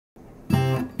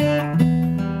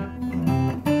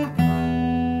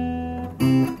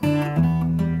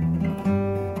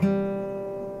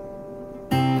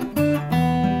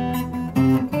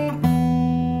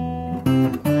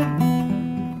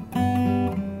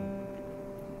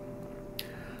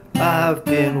I've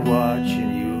been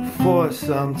watching you for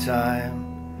some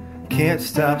time. Can't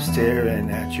stop staring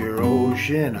at your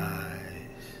ocean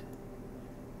eyes.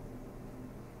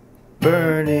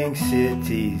 Burning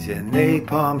cities and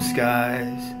napalm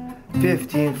skies.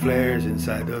 15 flares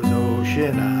inside those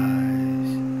ocean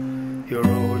eyes. Your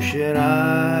ocean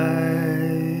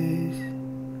eyes.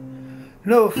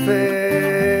 No fair.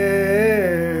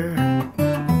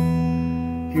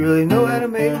 You really know how to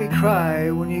make me cry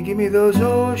when you give me those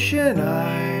ocean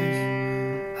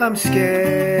eyes. I'm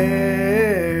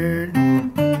scared.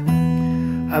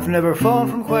 I've never fallen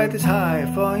from quite this high,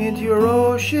 falling into your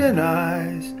ocean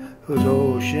eyes, those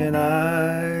ocean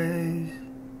eyes.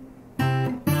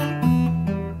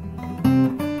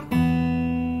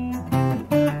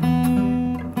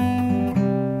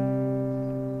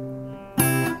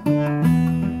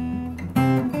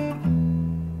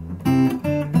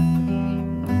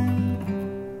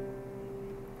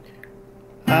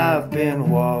 I've been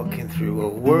walking through a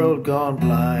world gone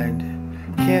blind.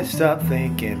 Can't stop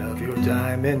thinking of your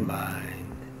diamond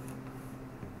mind.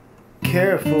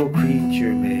 Careful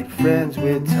creature made friends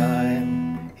with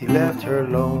time. He left her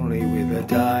lonely with a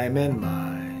diamond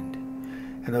mind.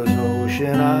 And those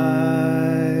ocean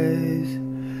eyes,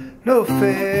 no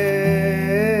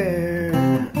fair.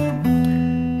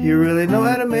 You really know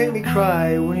how to make me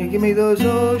cry when you give me those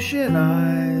ocean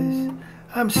eyes.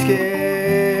 I'm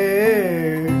scared.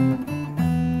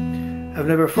 I've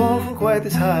never fallen from quite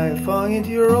this high, falling into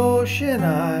your ocean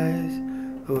eyes,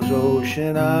 those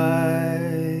ocean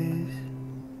eyes.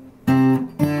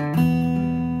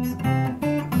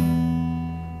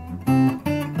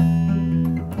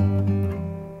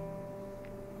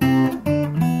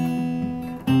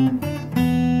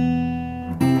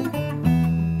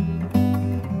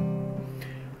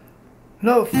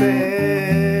 No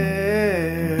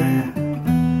fair.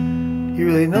 You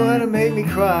really know how to make me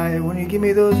cry when you give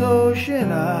me those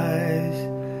ocean eyes.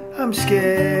 I'm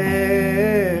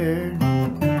scared.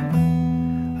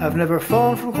 I've never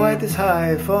fallen from quite this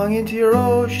high, falling into your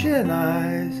ocean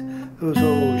eyes, those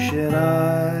ocean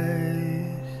eyes.